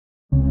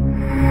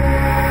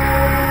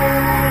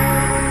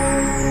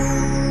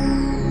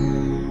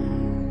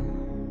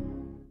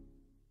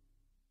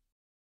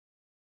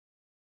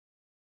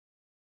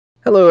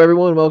Hello,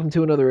 everyone. Welcome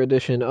to another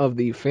edition of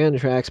the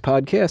FanTracks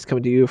podcast,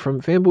 coming to you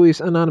from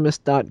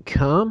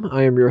FanboysAnonymous.com.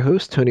 I am your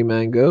host, Tony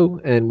Mango,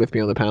 and with me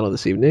on the panel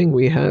this evening,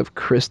 we have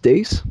Chris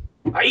Dace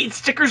I eat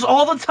stickers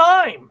all the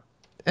time.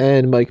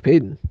 and Mike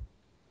Paden.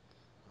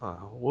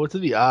 What are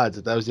the odds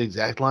that that was the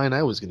exact line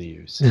I was going to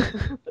use?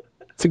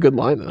 It's a good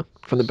line, though,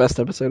 from the best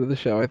episode of the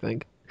show, I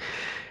think.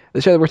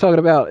 The show that we're talking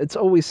about, It's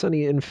Always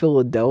Sunny in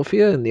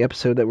Philadelphia, and the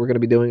episode that we're going to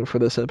be doing for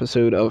this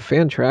episode of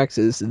FanTracks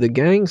is The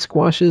Gang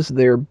Squashes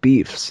Their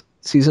Beefs.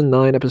 Season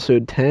 9,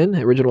 Episode 10,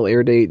 original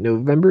air date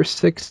November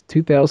 6th,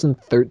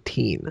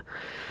 2013.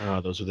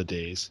 Oh, those were the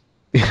days.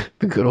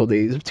 The good old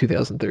days of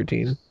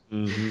 2013.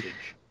 Mm-hmm.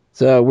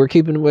 So we're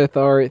keeping with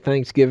our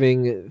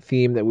Thanksgiving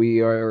theme that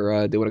we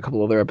are doing a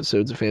couple other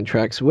episodes of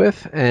FanTracks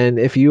with. And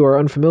if you are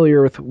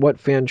unfamiliar with what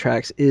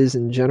FanTracks is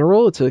in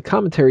general, it's a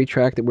commentary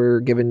track that we're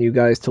giving you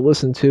guys to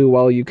listen to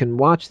while you can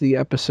watch the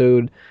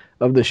episode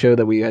of the show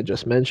that we had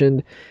just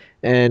mentioned.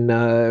 And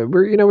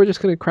we're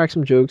just gonna crack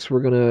some jokes. We're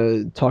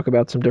gonna talk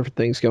about some different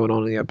things going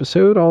on in the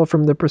episode, all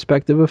from the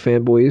perspective of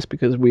fanboys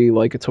because we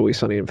like It's Always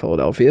Sunny in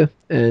Philadelphia,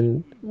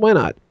 and why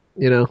not?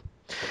 You know.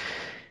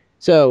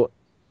 So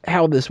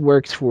how this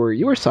works for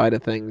your side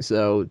of things,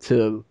 though,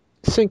 to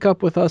sync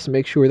up with us and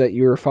make sure that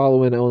you're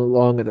following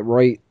along at the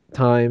right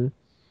time.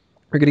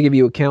 We're going to give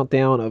you a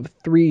countdown of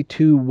three,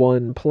 two,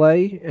 one,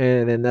 play,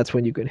 and then that's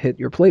when you can hit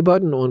your play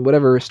button on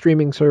whatever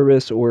streaming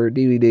service or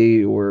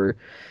DVD or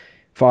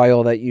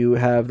file that you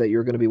have that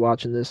you're going to be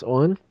watching this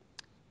on.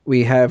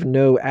 We have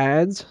no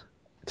ads,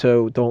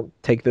 so don't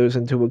take those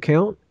into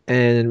account.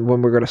 And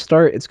when we're going to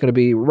start, it's going to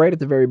be right at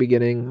the very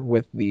beginning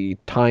with the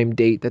time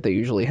date that they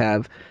usually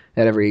have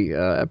at every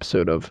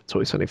episode of It's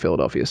Always Sunny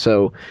Philadelphia.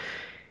 So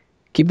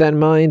keep that in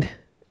mind.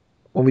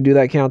 When we do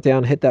that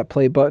countdown, hit that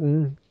play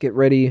button, get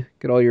ready,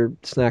 get all your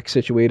snacks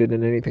situated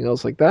and anything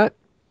else like that,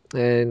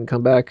 and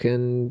come back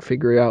and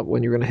figure out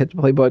when you're going to hit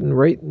the play button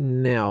right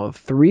now.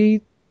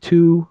 Three,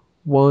 two,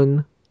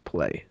 one,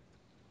 play.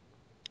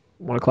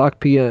 1 o'clock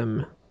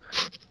p.m.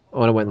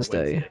 on a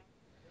Wednesday.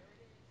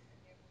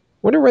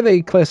 Wonder where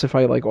they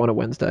classify like on a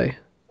Wednesday.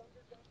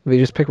 They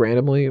just pick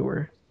randomly,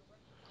 or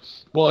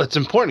Well, it's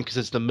important because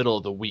it's the middle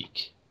of the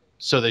week.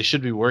 So they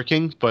should be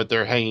working, but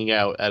they're hanging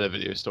out at a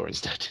video store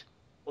instead.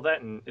 Well,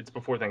 that and it's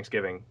before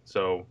Thanksgiving,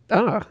 so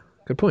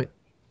good point.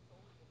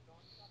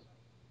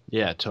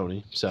 Yeah,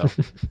 Tony. So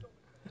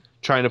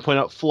trying to point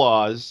out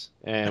flaws,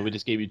 and we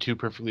just gave you two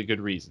perfectly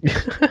good reasons.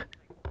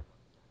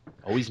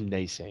 Always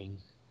naysaying.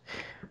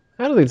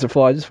 I don't think it's a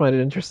flaw. I just find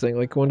it interesting.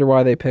 Like, wonder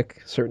why they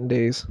pick certain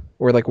days,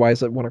 or like why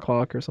is it 1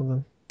 o'clock or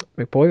something.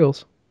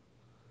 McBoyles.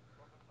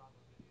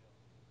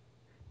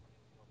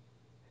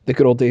 The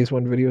good old days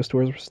when video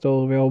stores were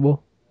still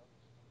available.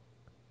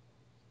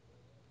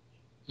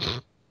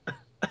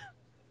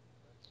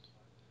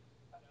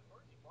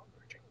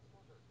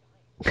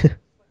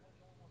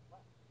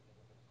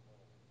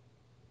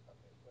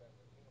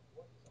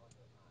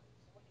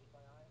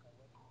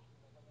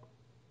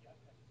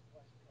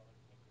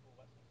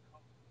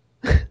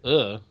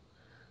 Ugh.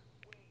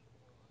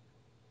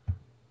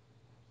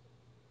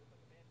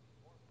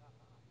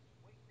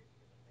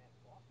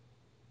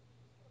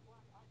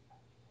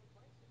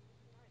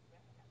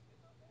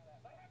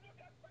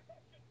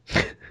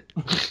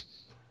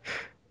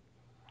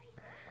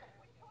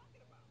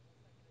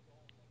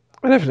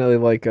 I definitely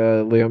like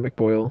Leo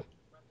McBoyle.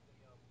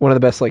 One of the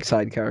best like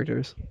side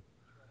characters.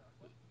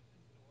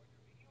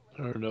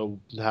 I don't know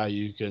how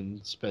you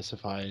can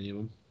specify any of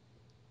them.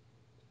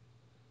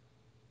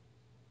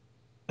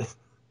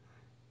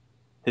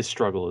 his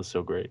struggle is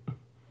so great.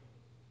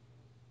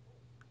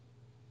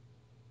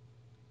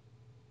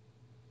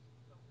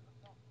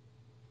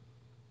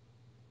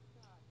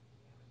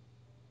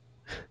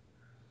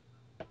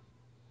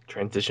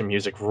 Transition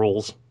music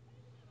rules.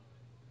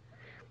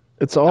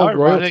 It's How all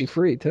royalty ironic!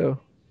 free too.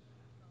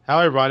 How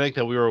ironic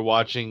that we were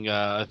watching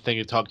a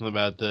thing talking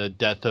about the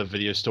death of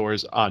video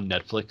stores on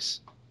Netflix.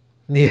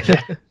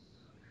 Yeah.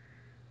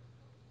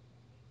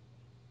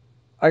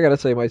 I gotta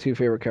say my two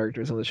favorite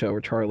characters on the show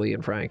were Charlie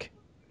and Frank.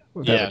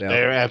 Without a Yeah, doubt.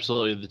 they're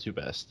absolutely the two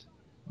best.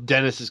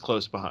 Dennis is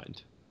close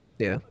behind.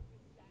 Yeah.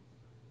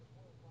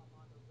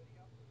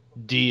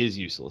 D is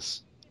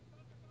useless.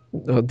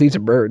 Oh, Dee's a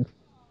bird.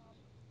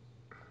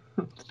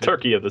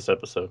 Turkey of this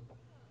episode.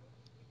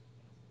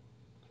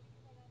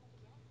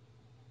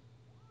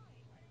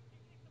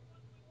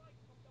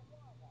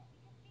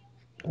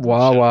 Shout out to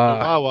Wawa.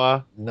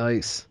 Wawa.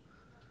 Nice.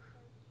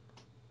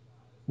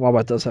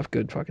 Wawa does have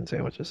good fucking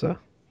sandwiches though.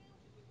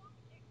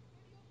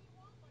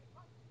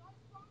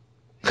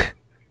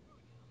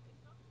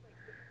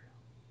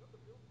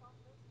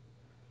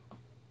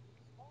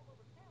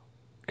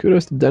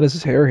 Kudos to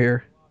Dennis's hair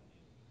here.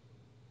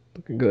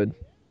 Looking good.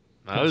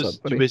 I What's was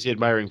up, too buddy? busy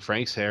admiring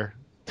Frank's hair.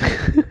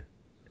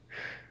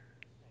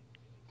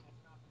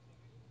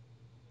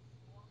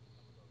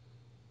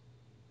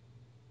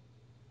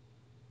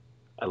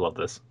 I love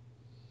this.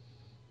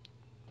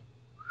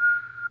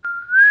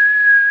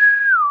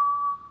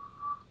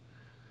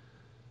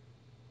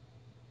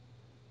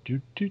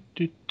 Do, do,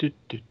 do, do,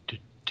 do, do,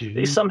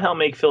 They somehow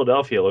make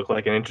Philadelphia look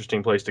like an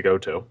interesting place to go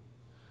to.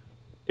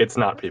 It's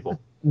not, people.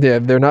 Yeah,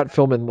 they're not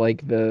filming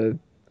like the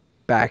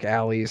back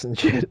alleys and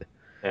shit.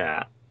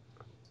 Yeah.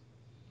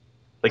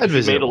 Like I'd if you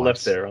visit made it a left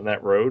once. there on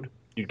that road,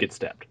 you'd get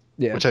stabbed.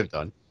 Yeah, Which I've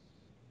done.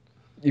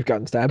 you've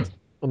gotten stabbed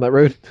on that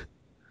road.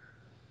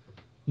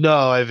 No,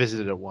 I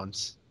visited it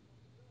once.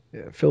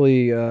 Yeah,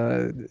 Philly.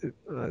 I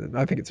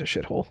think it's a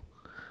shithole.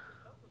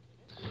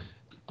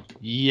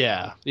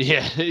 Yeah.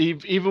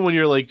 Even when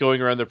you're like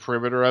going around the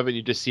perimeter of it,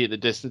 you just see it in the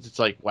distance. It's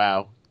like,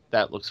 wow,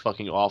 that looks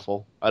fucking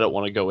awful. I don't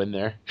want to go in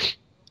there.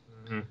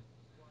 Mm-hmm.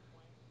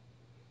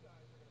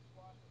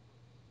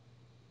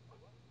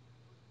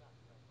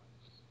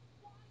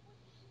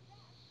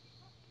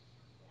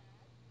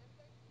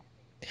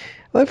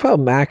 I love how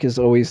Mac is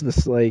always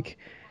this like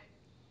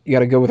you got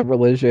to go with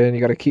religion,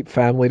 you got to keep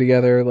family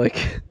together.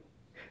 Like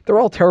they're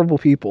all terrible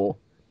people,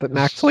 but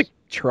Mac's like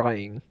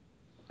trying.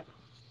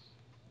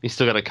 He's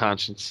still got a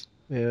conscience.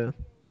 Yeah,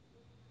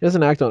 he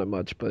doesn't act on it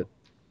much, but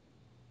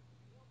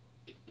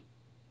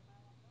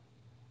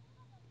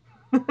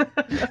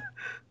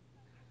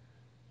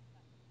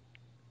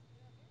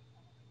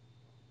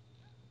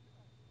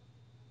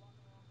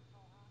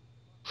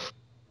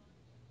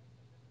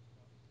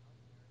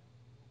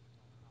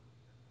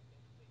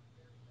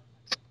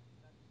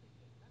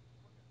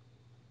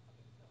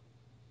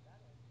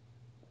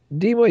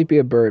D might be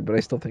a bird, but I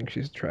still think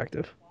she's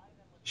attractive.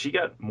 She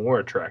got more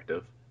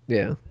attractive.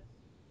 Yeah,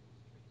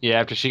 Yeah,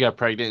 after she got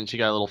pregnant and she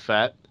got a little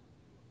fat.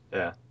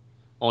 Yeah.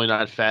 Only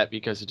not fat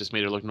because it just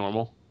made her look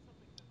normal.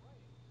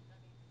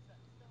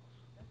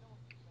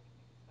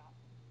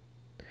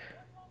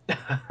 Oh,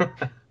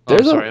 I'm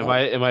there's sorry. a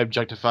Am I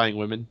objectifying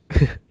women?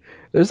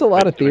 there's a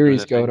lot of Am I doing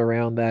theories that thing? going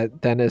around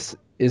that Dennis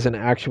is an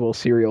actual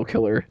serial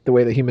killer, the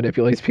way that he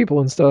manipulates people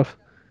and stuff.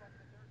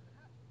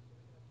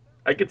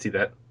 I could see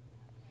that.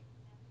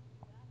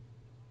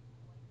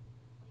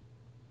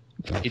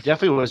 He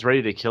definitely was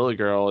ready to kill a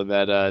girl in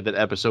that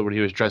episode when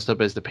he was dressed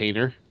up as the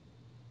painter.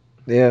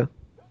 Yeah,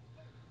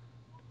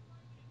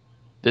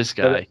 This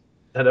That guy.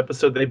 that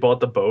episode they bought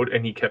the boat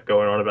and he kept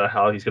going on about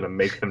how he's gonna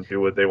make them do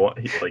what they want,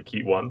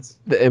 he wants.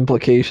 the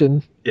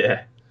implication.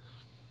 Yeah.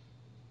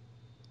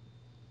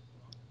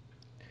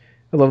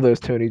 I love those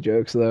Tony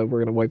jokes though. We're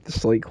gonna wipe the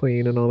slate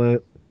clean and all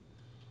that.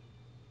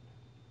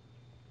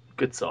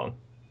 Good song.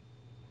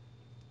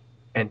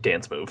 And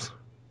dance moves.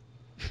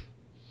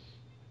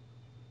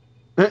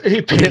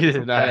 He painted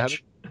From an eye on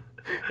it. Patch.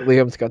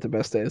 Liam's got the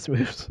best dance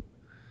moves.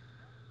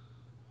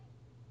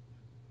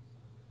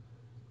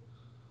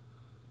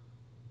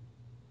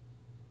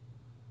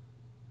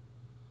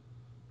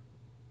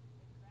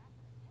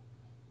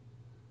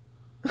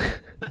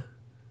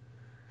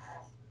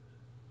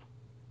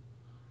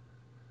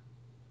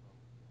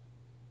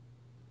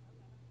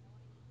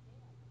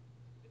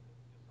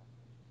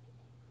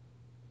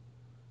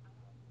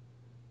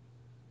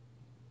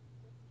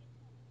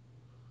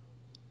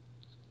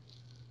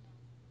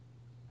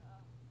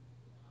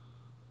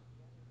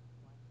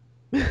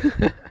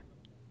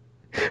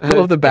 I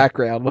love the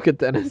background. Look at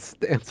Dennis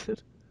dancing.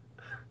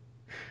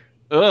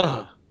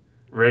 Ugh.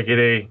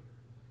 Riggedy.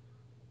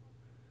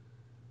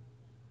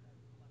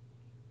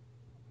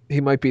 He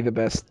might be the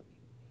best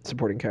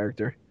supporting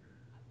character.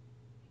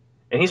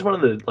 And he's one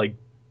of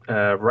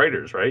the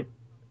writers, right?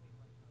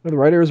 One of the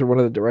writers or one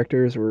of the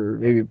directors or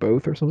maybe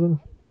both or something.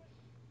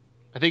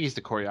 I think he's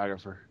the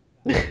choreographer.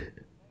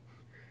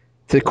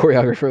 The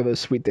choreographer of those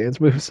sweet dance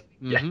moves.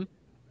 Yeah. Mm-hmm.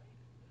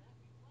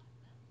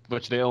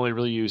 Which they only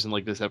really use in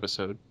like this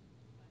episode.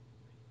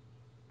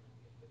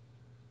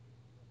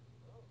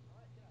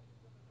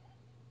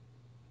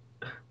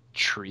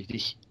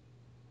 Treaty.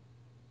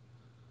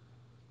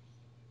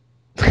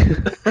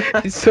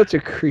 He's such a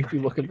creepy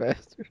looking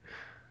bastard.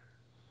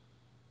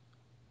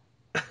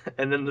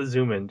 And then the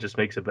zoom in just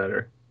makes it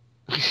better.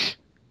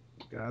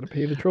 Gotta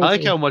pay the I trophy.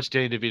 like how much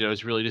Danny DeVito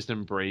has really just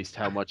embraced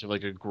how much of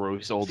like a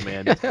gross old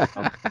man he's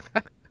become.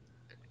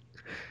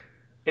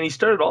 And he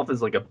started off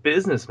as like a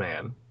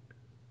businessman.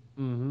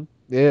 Mm-hmm.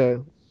 Yeah.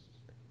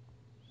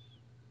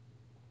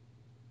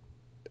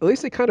 At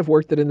least they kind of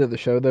worked it into the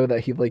show though that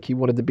he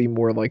wanted to be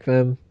more like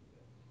them.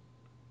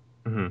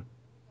 Mm-hmm.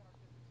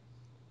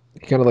 He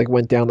kind of like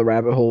went down the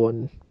rabbit hole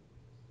and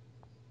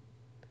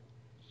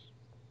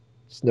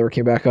just never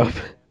came back up.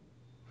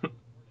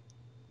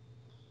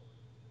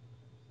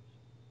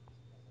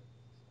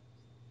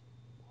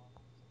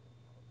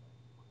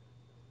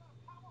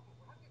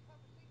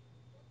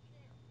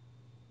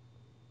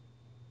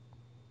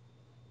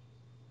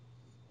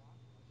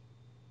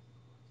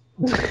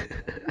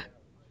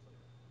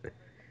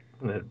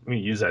 Let me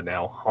use that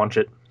now. Haunch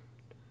it.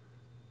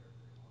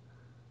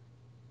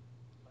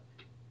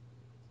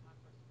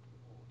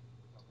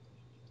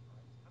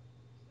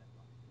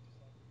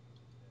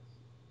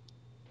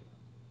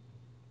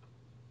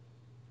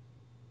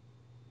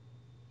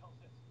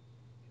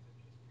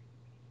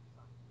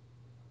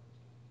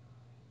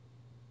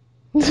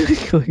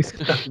 He's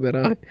got that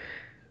eye.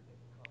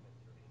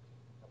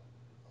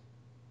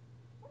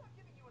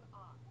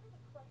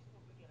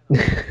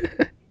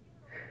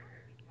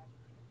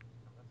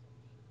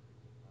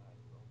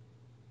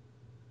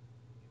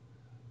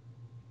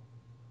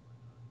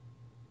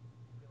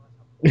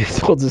 He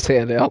holds his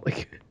hand out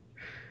like.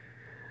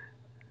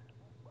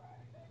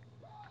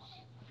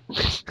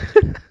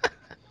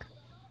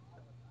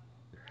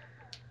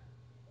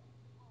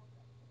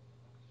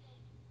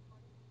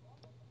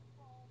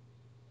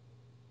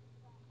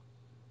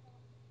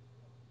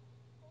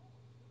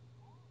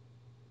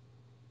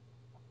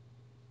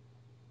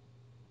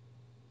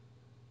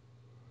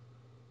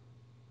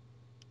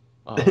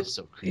 Oh,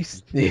 so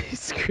creepy.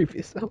 He's creepy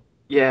as hell.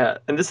 Yeah,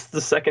 and this is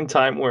the second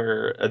time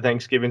where a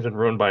Thanksgiving's been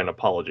ruined by an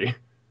apology.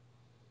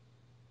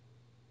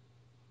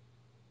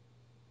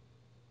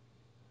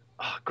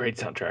 Oh, great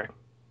soundtrack.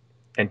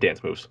 And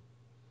dance moves.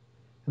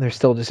 And they're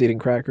still just eating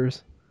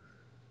crackers.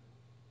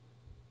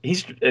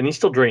 He's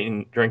still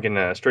drinking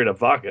straight up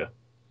vodka.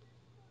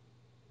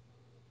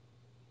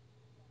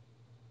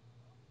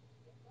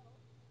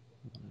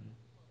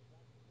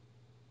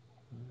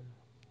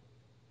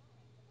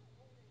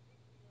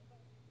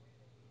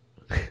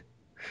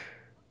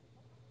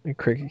 And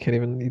Cricket can't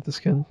even eat the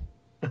skin.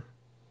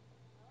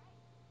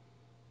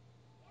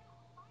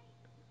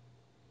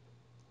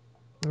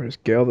 There's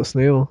Gail the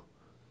snail.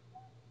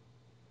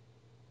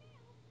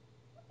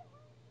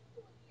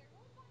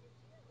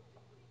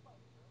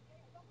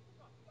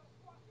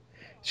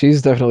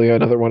 She's definitely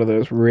another one of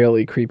those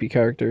really creepy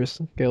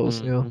characters, Gail the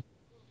snail. Mhm.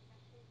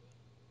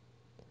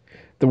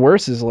 The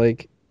worst is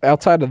like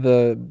outside of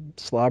the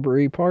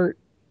slobbery part,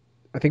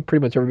 I think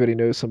pretty much everybody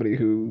knows somebody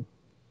who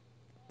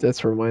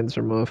this reminds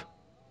them of.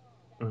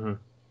 Mm-hmm.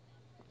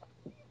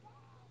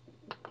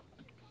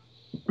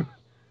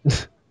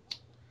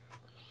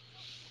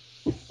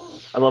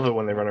 I love it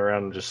when they run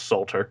around and just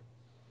salt her.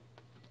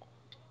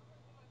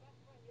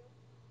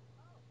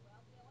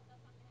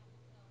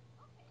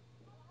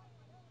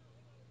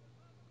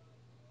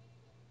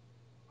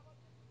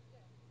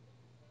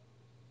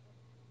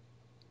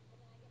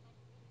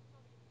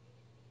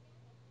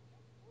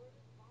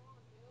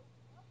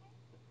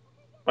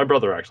 My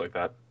brother acts like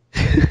that.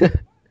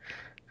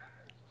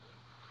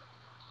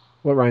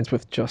 What rhymes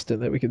with Justin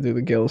that we could do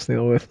the Gail the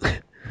snail with?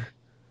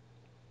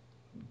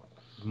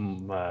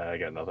 I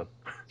got nothing.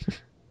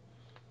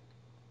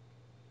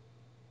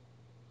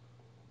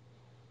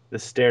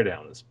 This stare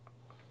down is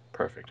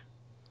perfect.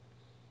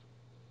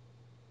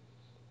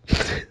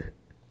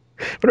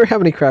 Wonder how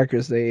many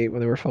crackers they ate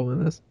when they were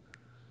filming this.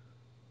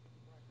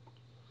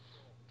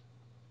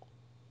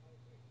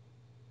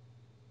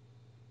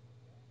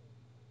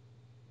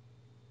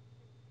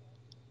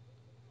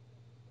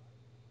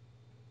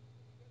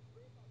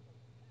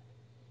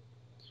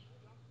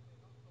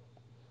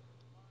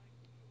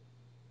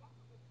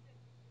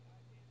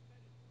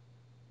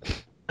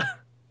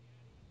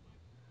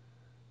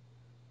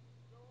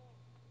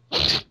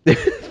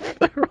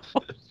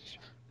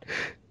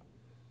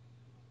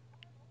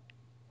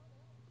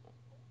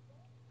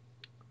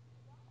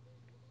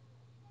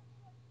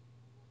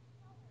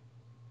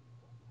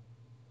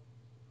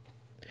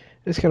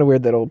 It's kind of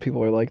weird that old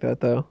people are like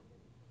that, though.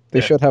 They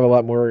Yeah. should have a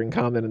lot more in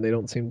common, and they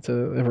don't seem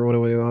to ever want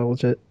to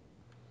acknowledge it.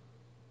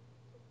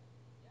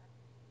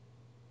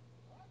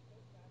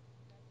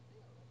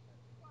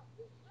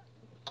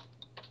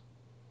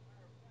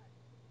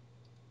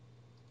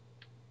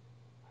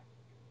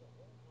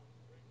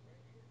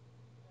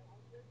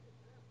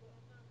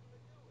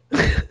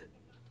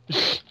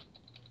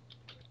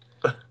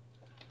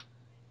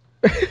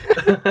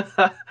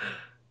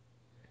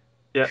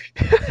 Yeah.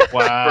 Burn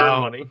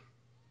Wow. money.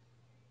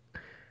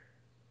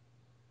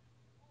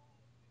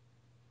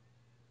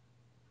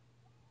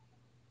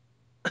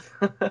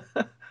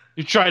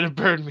 You're trying to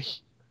burn me.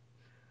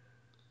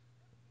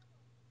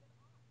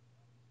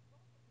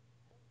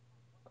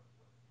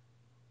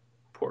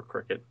 Poor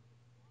Cricket.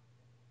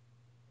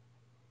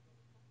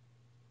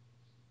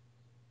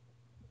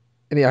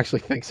 And he actually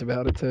thinks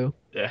about it, too.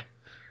 Yeah.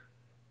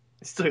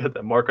 He's still got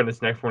that mark on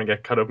his neck from when he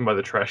got cut open by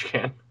the trash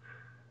can.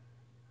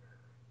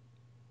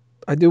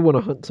 I do want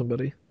to hunt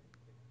somebody.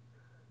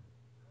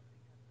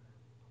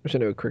 Wish I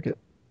knew a cricket.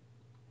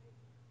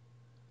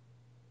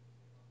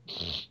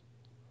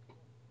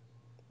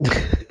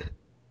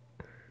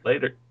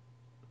 Later.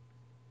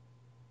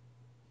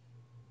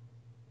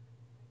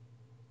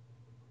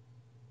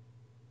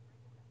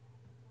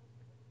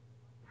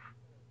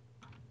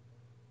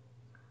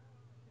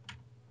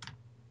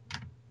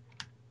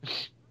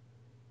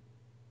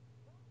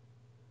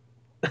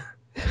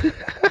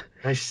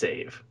 Nice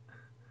save.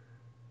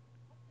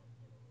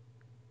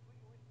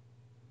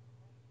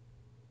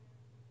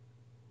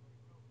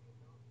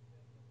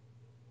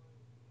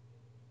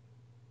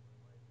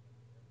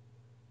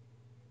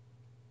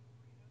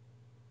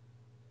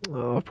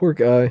 Oh, poor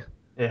guy.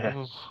 Yeah.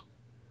 Oh.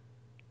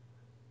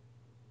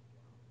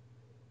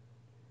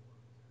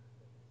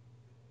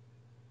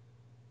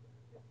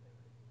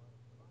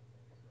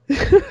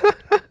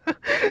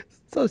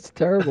 Such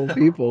terrible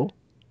people.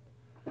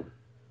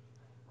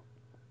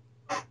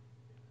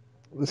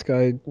 This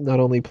guy not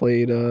only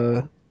played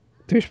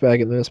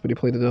douchebag in this, but he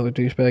played another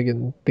douchebag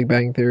in Big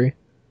Bang Theory.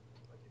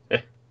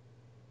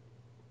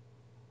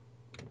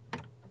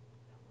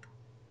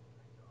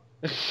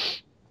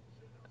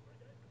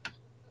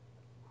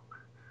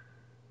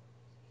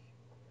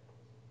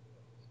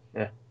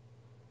 Yeah.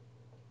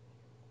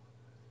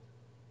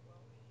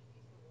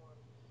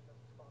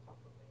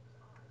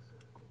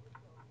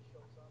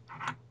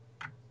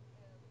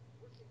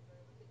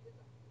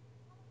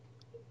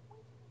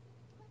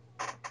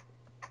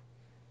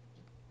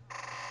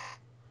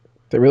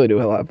 They really do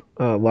have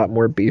a lot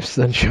more beefs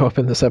than show up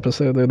in this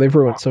episode. They've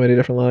ruined so many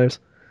different lives.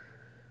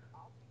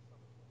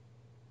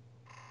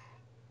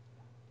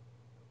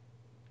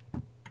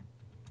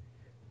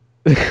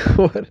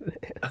 What an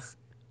ass.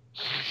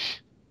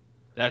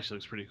 That actually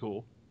looks pretty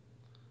cool.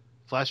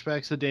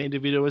 Flashbacks to Danny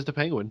DeVito as the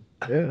Penguin.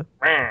 Yeah.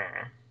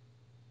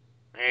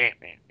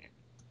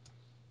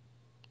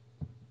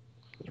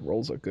 Those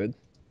rolls look good.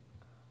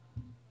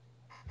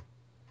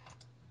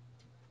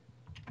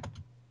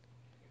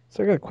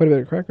 So I got quite a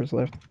bit of crackers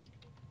left.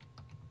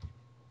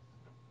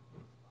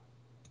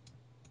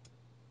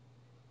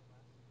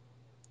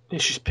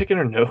 She's picking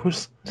her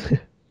nose.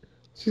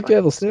 She's got a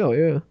little snail,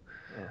 yeah.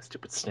 Yeah,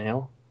 stupid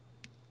snail.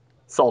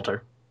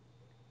 Salter.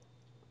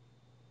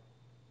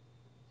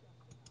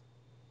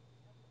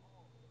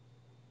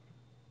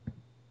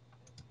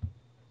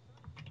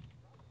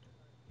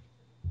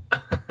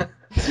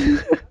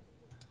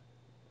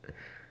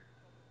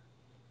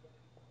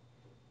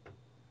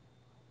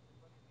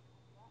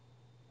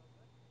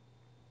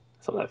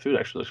 Some of that food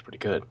actually looks pretty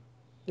good.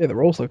 Yeah, the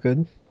rolls look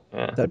good.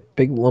 Yeah. That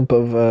big lump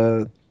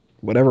of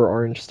whatever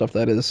orange stuff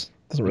that is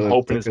doesn't really I'm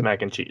look hoping that it's good.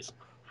 mac and cheese.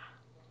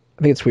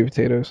 I think it's sweet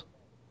potatoes.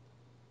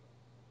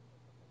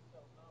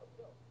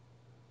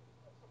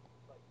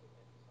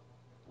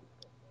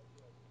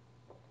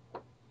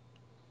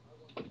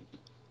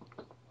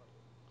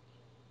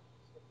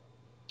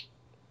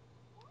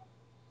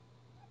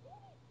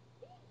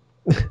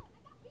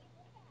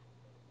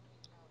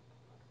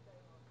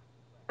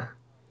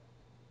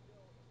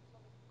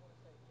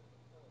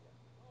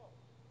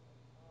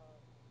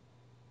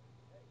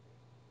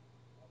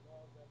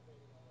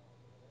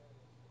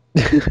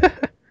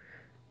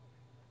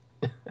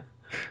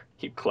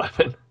 Keep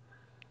clapping.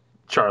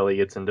 Charlie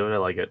gets into it. I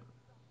like it.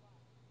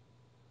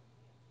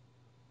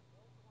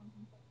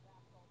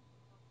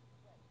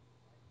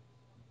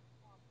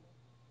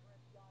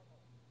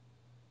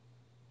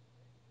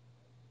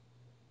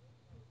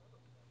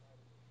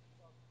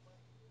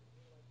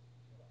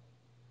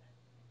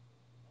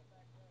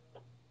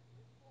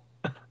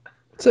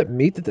 What's that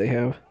meat that they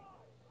have?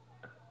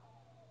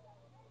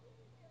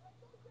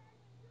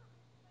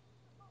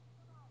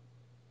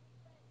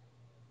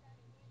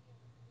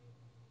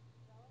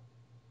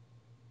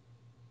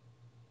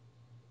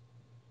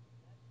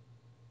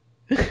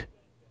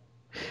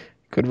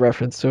 Good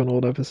reference to an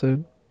old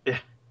episode. Yeah.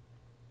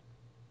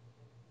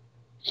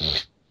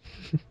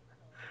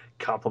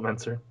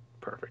 Compliments her.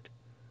 Perfect.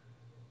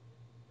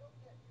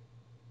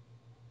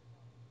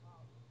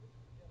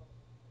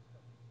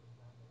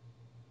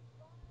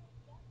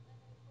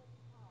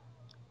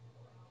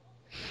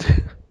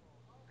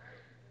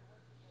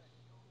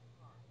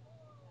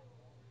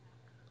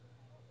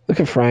 Look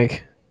at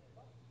Frank.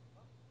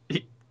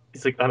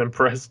 He's like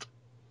unimpressed.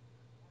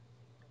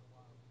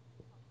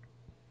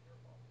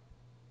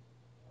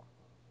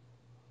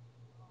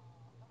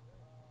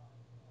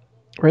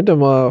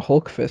 Random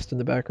Hulk fist in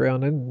the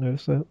background. I didn't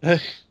notice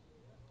that.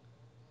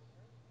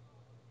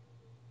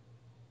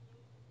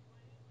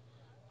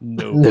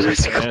 No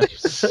Nose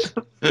clamps.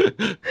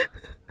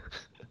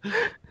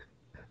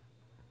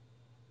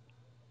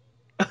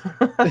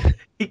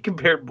 He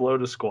compared blow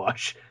to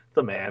squash.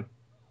 The man.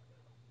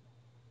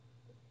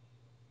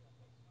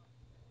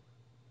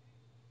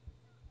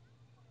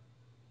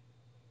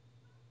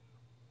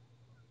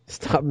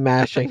 Stop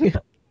mashing.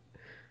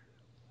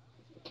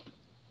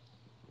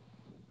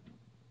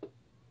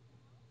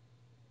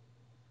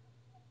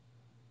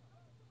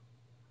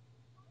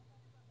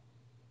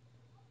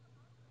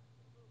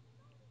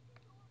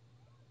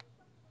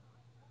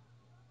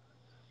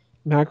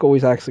 Mac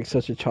always acts like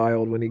such a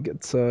child when he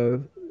gets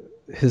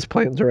his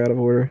plans are out of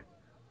order.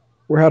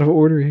 We're out of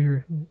order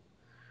here.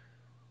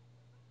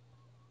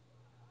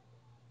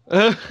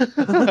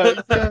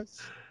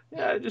 Yes.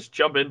 Yeah, just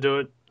jump into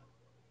it.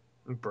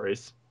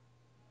 Embrace.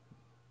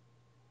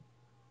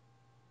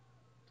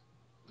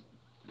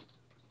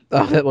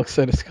 Oh, that looks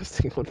so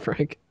disgusting on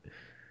Frank.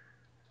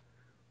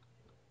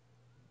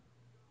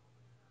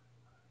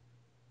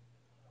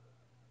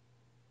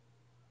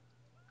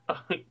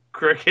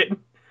 Cricket.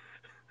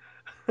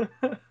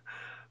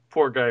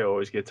 Poor guy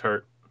always gets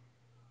hurt.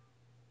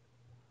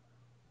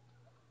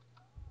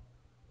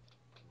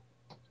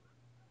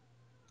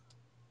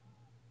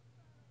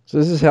 So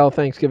this is how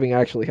Thanksgiving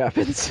actually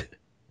happens.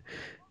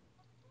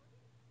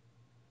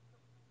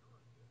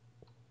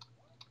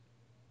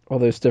 All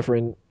those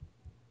different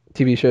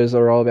TV shows that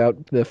are all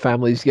about the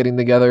families getting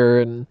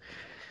together and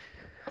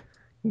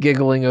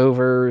giggling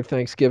over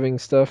Thanksgiving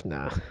stuff.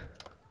 Nah.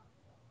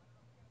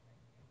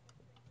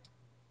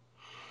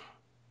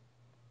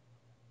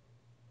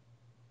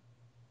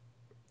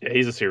 Yeah,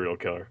 he's a serial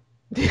killer.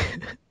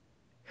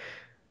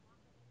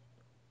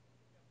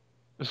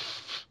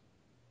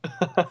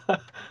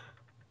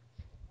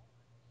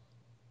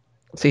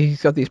 See,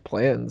 he's got these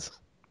plans.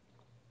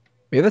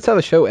 Maybe that's how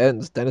the show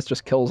ends. Dennis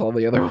just kills all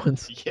the other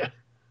ones. Yeah.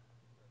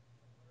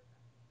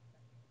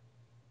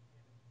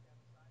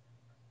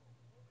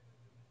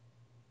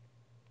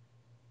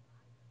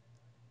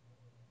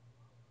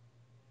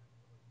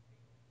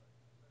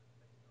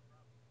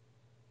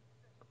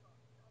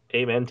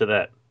 Amen to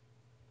that.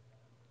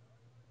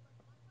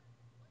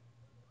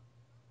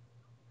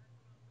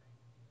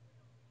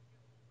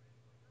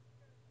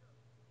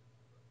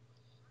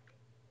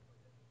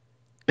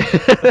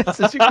 That's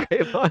such a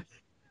great line.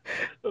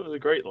 That was a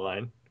great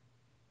line.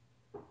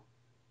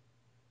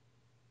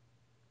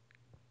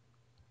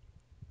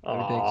 Happy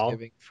Aww.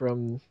 Thanksgiving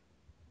from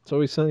It's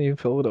Always Sunny in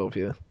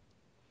Philadelphia.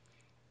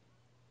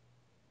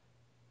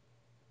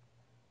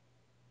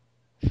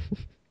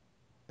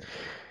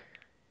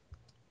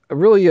 A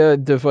really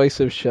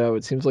divisive show.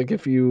 It seems like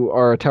if you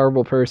are a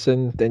terrible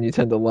person, then you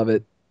tend to love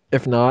it.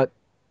 If not,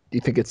 you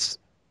think it's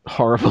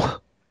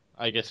horrible.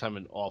 I guess I'm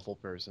an awful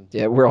person.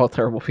 Yeah, we're all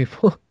terrible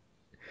people.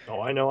 Oh,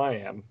 I know I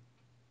am.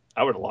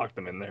 I would have locked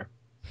them in there.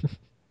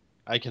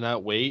 I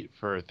cannot wait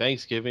for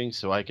Thanksgiving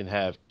so I can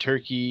have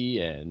turkey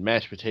and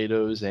mashed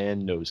potatoes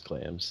and nose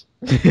clams.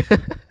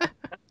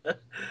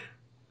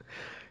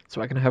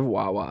 So I can have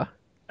Wawa.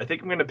 I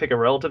think I'm gonna pick a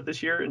relative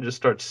this year and just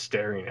start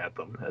staring at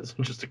them as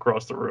just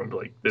across the room,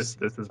 like this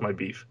is my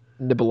beef.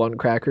 Nibble on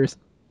crackers.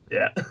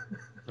 Yeah.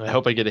 I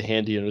hope I get a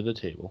handy under the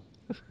table.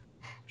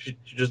 She's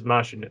just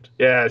mashing it.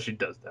 Yeah, she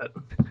does that.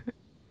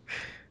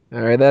 All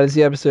right, that is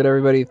the episode,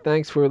 everybody.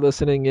 Thanks for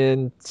listening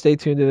in. Stay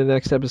tuned to the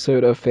next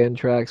episode of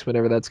FanTracks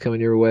whenever that's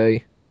coming your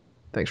way.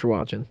 Thanks for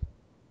watching.